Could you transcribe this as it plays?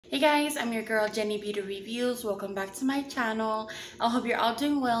Hey guys, I'm your girl Jenny Beauty Reviews. Welcome back to my channel. I hope you're all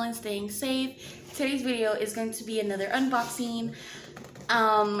doing well and staying safe. Today's video is going to be another unboxing.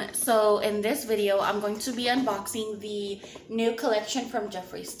 So in this video, I'm going to be unboxing the new collection from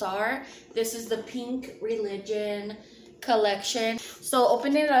Jeffree Star. This is the Pink Religion collection. So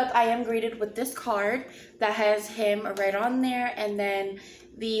opening it up, I am greeted with this card that has him right on there, and then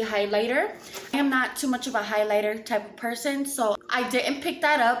the highlighter. I am not too much of a highlighter type of person, so I didn't pick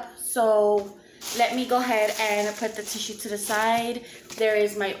that up. So let me go ahead and put the tissue to the side. There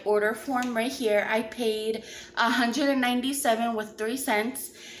is my order form right here. I paid $197 with 3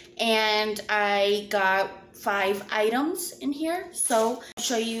 cents, and I got 5 items in here. So I'll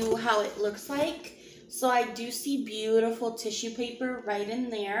show you how it looks like. So I do see beautiful tissue paper right in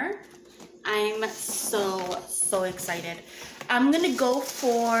there. I'm so excited. I'm gonna go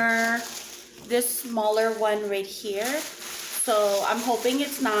for this smaller one right here. So I'm hoping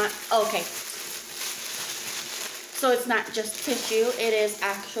it's not, okay. So it's not just tissue, it is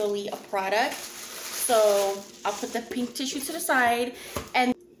actually a product. So I'll put the pink tissue to the side,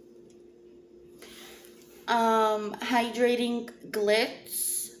 and hydrating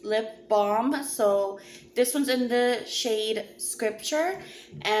glitz lip balm. So this one's in the shade Scripture,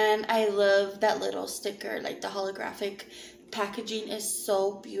 and I love that little sticker, like the holographic packaging is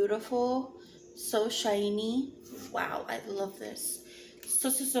so beautiful, so shiny. Wow, I love this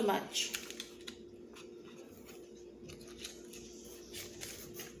so much.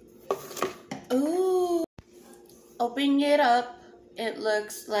 Ooh, opening it up, it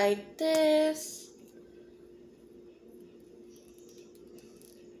looks like this.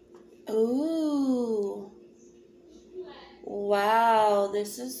 Ooh, wow,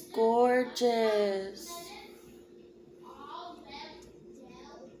 this is gorgeous.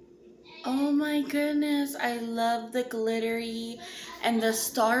 Oh my goodness, I love the glittery and the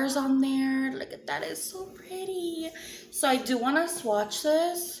stars on there. Look at that, it's so pretty. So I do want to swatch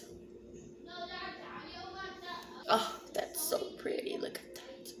this. Oh, that's so pretty. Look at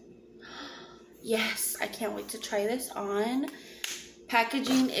that. Yes, I can't wait to try this on.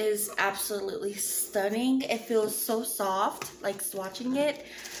 Packaging is absolutely stunning. It feels so soft, like swatching it.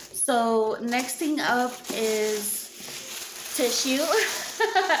 So next thing up is tissue.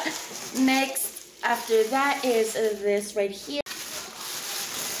 Next after that is this right here.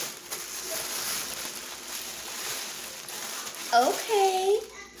 Okay,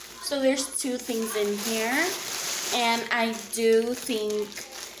 so there's 2 things in here, and I do think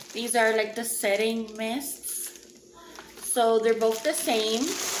these are like the setting mists. So they're both the same.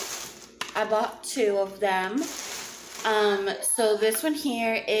 I bought 2 of them. So this one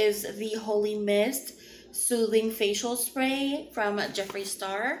here is the Holy Mist Soothing Facial Spray from Jeffree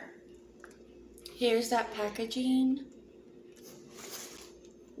Star. Here's that packaging.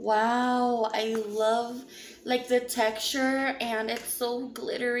 Wow, I love like the texture, and it's so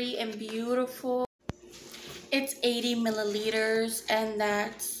glittery and beautiful. It's 80 milliliters, and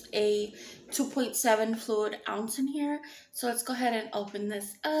that's a 2.7 fluid ounce in here. So let's go ahead and open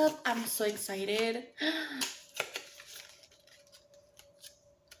this up. I'm so excited.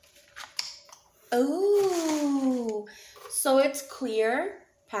 Oh, so it's clear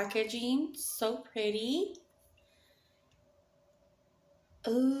packaging, so pretty.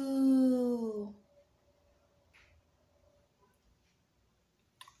 Ooh.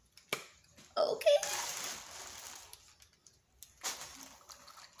 Okay.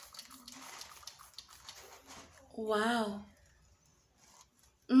 Wow.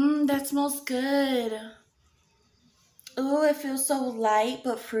 That smells good. Ooh, it feels so light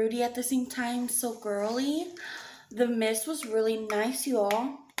but fruity at the same time, so girly. The mist was really nice, you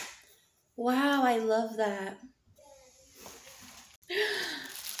all. Wow, I love that.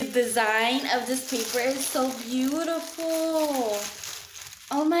 The design of this paper is so beautiful.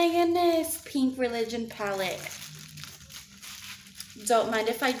 Oh my goodness, Pink Religion palette. Don't mind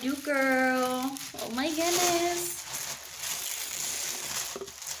if I do, girl. Oh my goodness.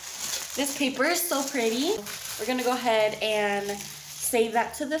 This paper is so pretty. We're gonna go ahead and save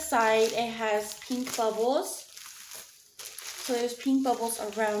that to the side. It has pink bubbles. So there's pink bubbles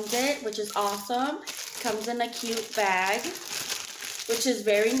around it, which is awesome. Comes in a cute bag, which is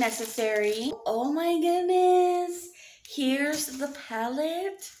very necessary. Oh my goodness. Here's the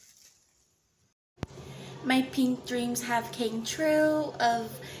palette. My pink dreams have came true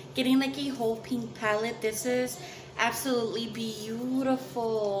of getting like a whole pink palette. This is absolutely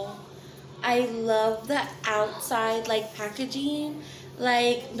beautiful. I love the outside like packaging.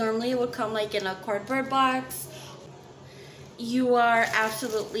 Like normally it would come like in a cardboard box. You are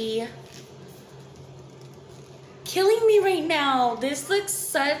absolutely killing me right now. This looks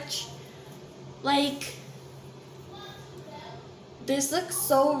such like, this looks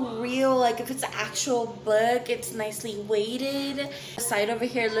so real. Like if it's an actual book, it's nicely weighted. The side over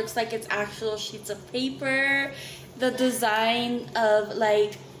here looks like it's actual sheets of paper. The design of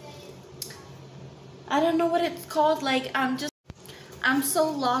like, I don't know what it's called. Like I'm so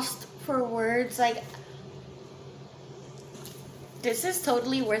lost for words. Like this is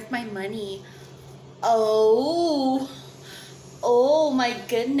totally worth my money. Oh my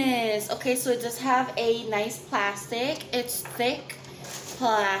goodness. Okay, so it does have a nice plastic. It's thick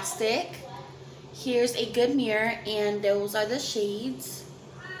plastic. Here's a good mirror, and those are the shades.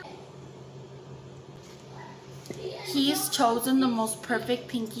 He's chosen the most perfect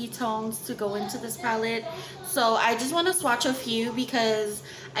pinky tones to go into this palette. So I just want to swatch a few because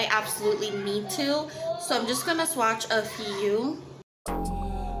I absolutely need to. So I'm just going to swatch a few.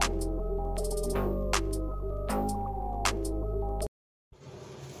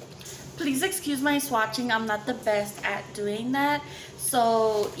 Please excuse my swatching. I'm not the best at doing that.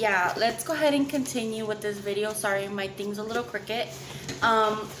 So yeah, let's go ahead and continue with this video. Sorry, my thing's a little crooked.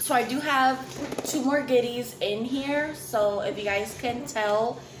 So I do have 2 more goodies in here. So if you guys can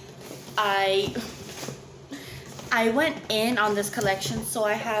tell, I went in on this collection. So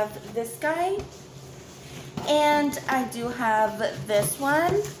I have this guy, and I do have this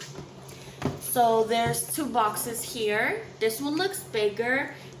one. So there's 2 boxes here. This one looks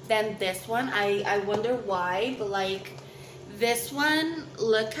bigger than this one. I wonder why, but like this one,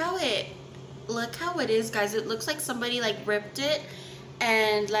 look how it is, guys. It looks like somebody like ripped it,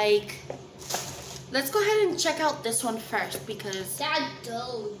 and like, let's go ahead and check out this one first because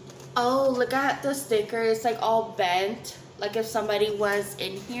oh, look at the sticker. It's like all bent, like if somebody was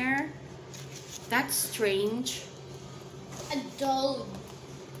in here. That's strange.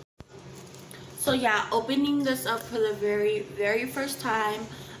 So yeah, opening this up for the very first time,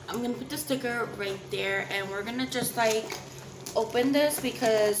 I'm gonna put the sticker right there, and we're gonna just like open this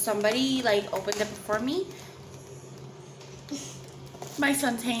because somebody like opened it before me. My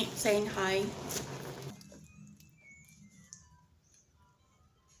son's saying hi.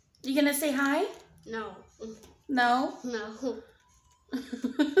 You gonna say hi? No. No? No.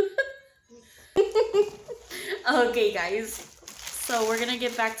 Okay, guys. So we're gonna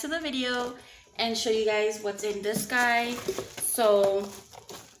get back to the video and show you guys what's in this guy. So,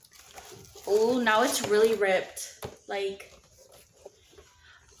 oh, now it's really ripped. Like,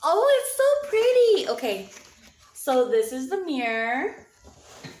 oh, it's so pretty. Okay, so this is the mirror,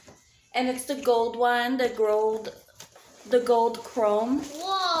 and it's the gold one, the gold chrome.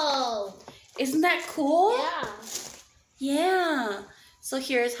 Whoa! Isn't that cool? Yeah. Yeah. So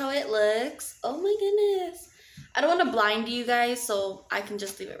here's how it looks. Oh my goodness. I don't want to blind you guys, so I can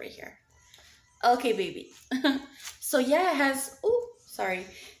just leave it right here. Okay, baby. So yeah, it has, oh, sorry.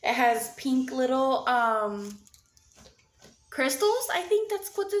 It has pink little crystals. I think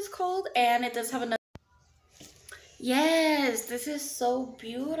that's what it's called. And it does have another. Yes, this is so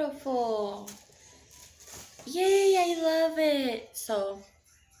beautiful. Yay, I love it. So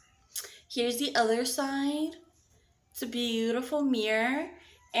here's the other side. It's a beautiful mirror.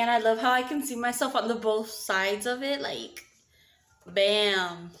 And I love how I can see myself on the both sides of it. Like,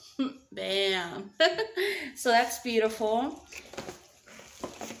 bam. Bam. So that's beautiful.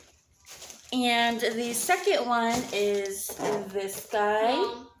 And the second one is this guy.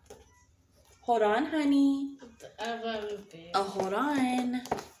 Mom. Hold on, honey. Oh, hold on.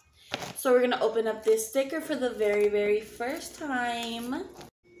 So we're going to open up this sticker for the very first time.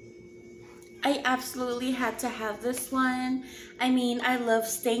 I absolutely had to have this one. I mean, I love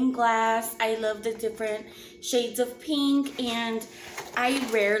stained glass. I love the different shades of pink, and I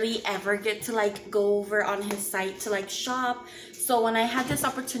rarely ever get to like go over on his site to like shop. So when I had this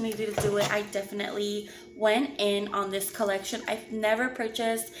opportunity to do it, I definitely went in on this collection. I've never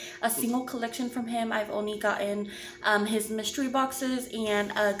purchased a single collection from him. I've only gotten his mystery boxes,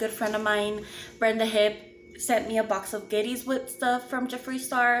 and a good friend of mine, Brenda Hip, sent me a box of goodies with stuff from Jeffree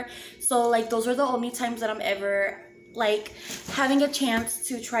Star. So like those are the only times that I'm ever like having a chance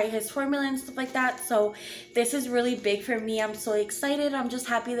to try his formula and stuff like that. So this is really big for me. I'm so excited. I'm just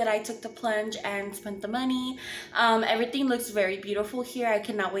happy that I took the plunge and spent the money. Everything looks very beautiful here. I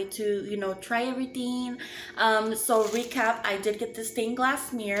cannot wait to, you know, try everything. So recap, I did get the stained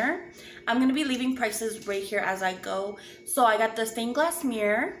glass mirror. I'm gonna be leaving prices right here as I go. So I got the stained glass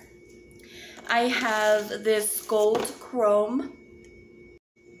mirror. I have this gold chrome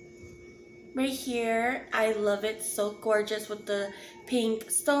right here. I love it. So gorgeous with the pink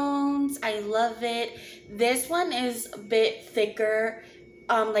stones. I love it. This one is a bit thicker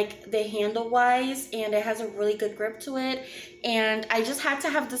like the handle wise, and it has a really good grip to it. And I just had to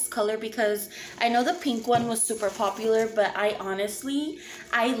have this color because I know the pink one was super popular, but I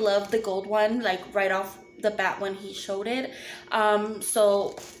love the gold one, like right off the bat when he showed it.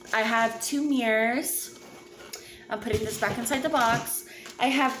 So I have 2 mirrors. I'm putting this back inside the box. I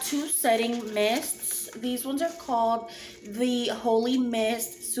have 2 setting mists. These ones are called the Holy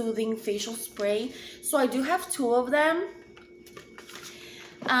Mist Soothing Facial Spray. So I do have 2 of them.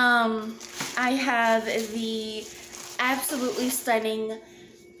 I have the absolutely stunning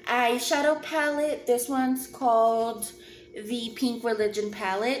eyeshadow palette. This one's called the Pink Religion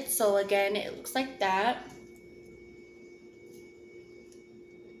palette. So again, it looks like that.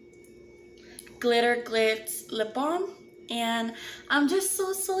 Glitter Glitz lip balm, and I'm just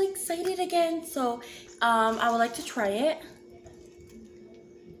so excited again. So I would like to try it.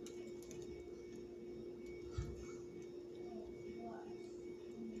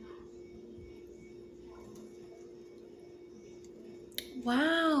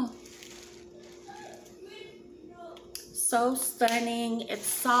 Wow, so stunning. It's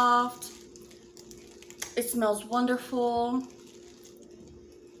soft, it smells wonderful.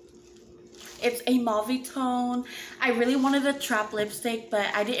 It's a mauve tone. I really wanted a trap lipstick, but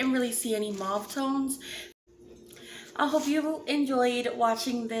I didn't really see any mauve tones. I hope you enjoyed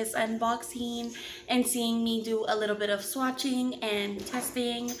watching this unboxing and seeing me do a little bit of swatching and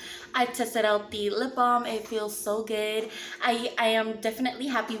testing. I tested out the lip balm. It feels so good. I am definitely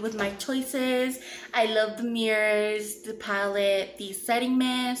happy with my choices. I love the mirrors, the palette, the setting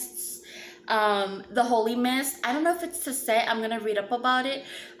mists, the Holy Mist. I don't know if it's to set. I'm gonna read up about it.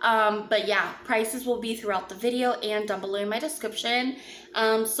 But yeah, prices will be throughout the video and down below in my description.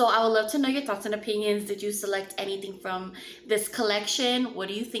 So I would love to know your thoughts and opinions. Did you select anything from this collection? What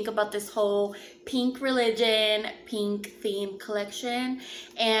do you think about this whole pink religion, pink theme collection?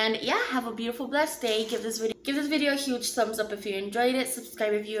 And yeah, have a beautiful, blessed day. Give this video a huge thumbs up if you enjoyed it.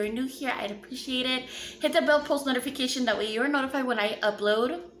 Subscribe if you are new here. I'd appreciate it. Hit the bell post notification. That way you're notified when I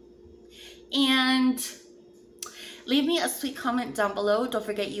upload. And leave me a sweet comment down below. Don't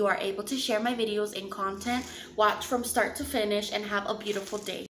forget you are able to share my videos and content. Watch from start to finish and have a beautiful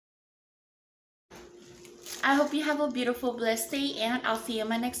day. I hope you have a beautiful, blessed day, and I'll see you in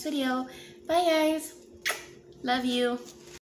my next video. Bye guys. Love you.